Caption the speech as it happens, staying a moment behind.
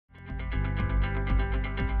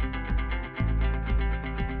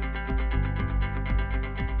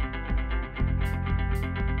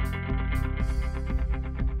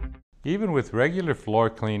Even with regular floor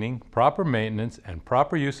cleaning, proper maintenance, and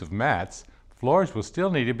proper use of mats, floors will still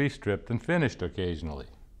need to be stripped and finished occasionally.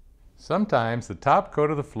 Sometimes the top coat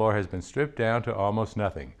of the floor has been stripped down to almost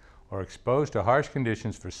nothing, or exposed to harsh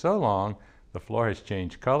conditions for so long the floor has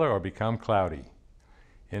changed color or become cloudy.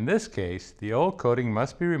 In this case, the old coating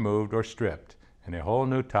must be removed or stripped, and a whole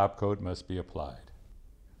new top coat must be applied.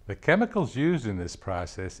 The chemicals used in this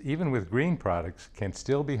process, even with green products, can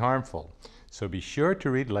still be harmful, so be sure to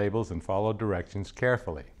read labels and follow directions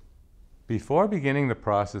carefully. Before beginning the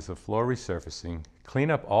process of floor resurfacing, clean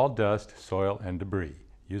up all dust, soil, and debris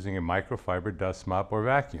using a microfiber dust mop or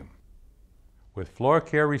vacuum. With floor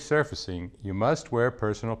care resurfacing, you must wear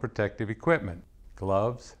personal protective equipment,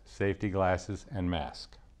 gloves, safety glasses, and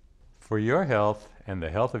mask. For your health and the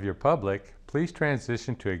health of your public, please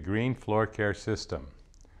transition to a green floor care system.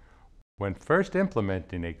 When first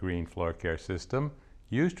implementing a green floor care system,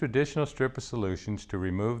 use traditional stripper solutions to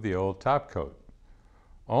remove the old top coat.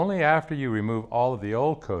 Only after you remove all of the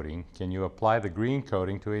old coating can you apply the green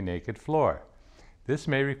coating to a naked floor. This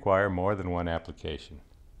may require more than one application.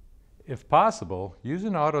 If possible, use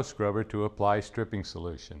an auto scrubber to apply stripping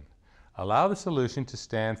solution. Allow the solution to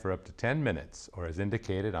stand for up to 10 minutes, or as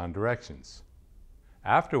indicated on directions.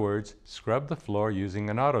 Afterwards, scrub the floor using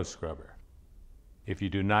an auto scrubber. If you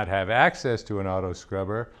do not have access to an auto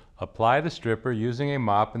scrubber, apply the stripper using a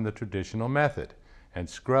mop in the traditional method, and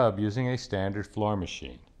scrub using a standard floor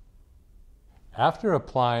machine. After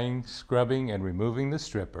applying, scrubbing, and removing the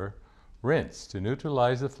stripper, rinse to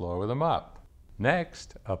neutralize the floor with a mop.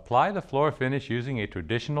 Next, apply the floor finish using a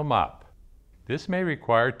traditional mop. This may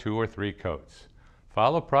require 2 or 3 coats.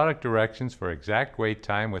 Follow product directions for exact wait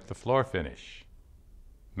time with the floor finish.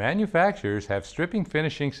 Manufacturers have stripping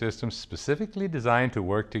finishing systems specifically designed to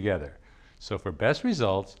work together, so for best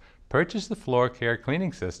results, purchase the floor care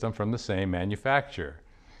cleaning system from the same manufacturer.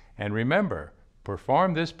 And remember,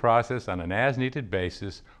 perform this process on an as-needed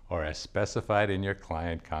basis or as specified in your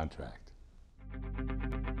client contract.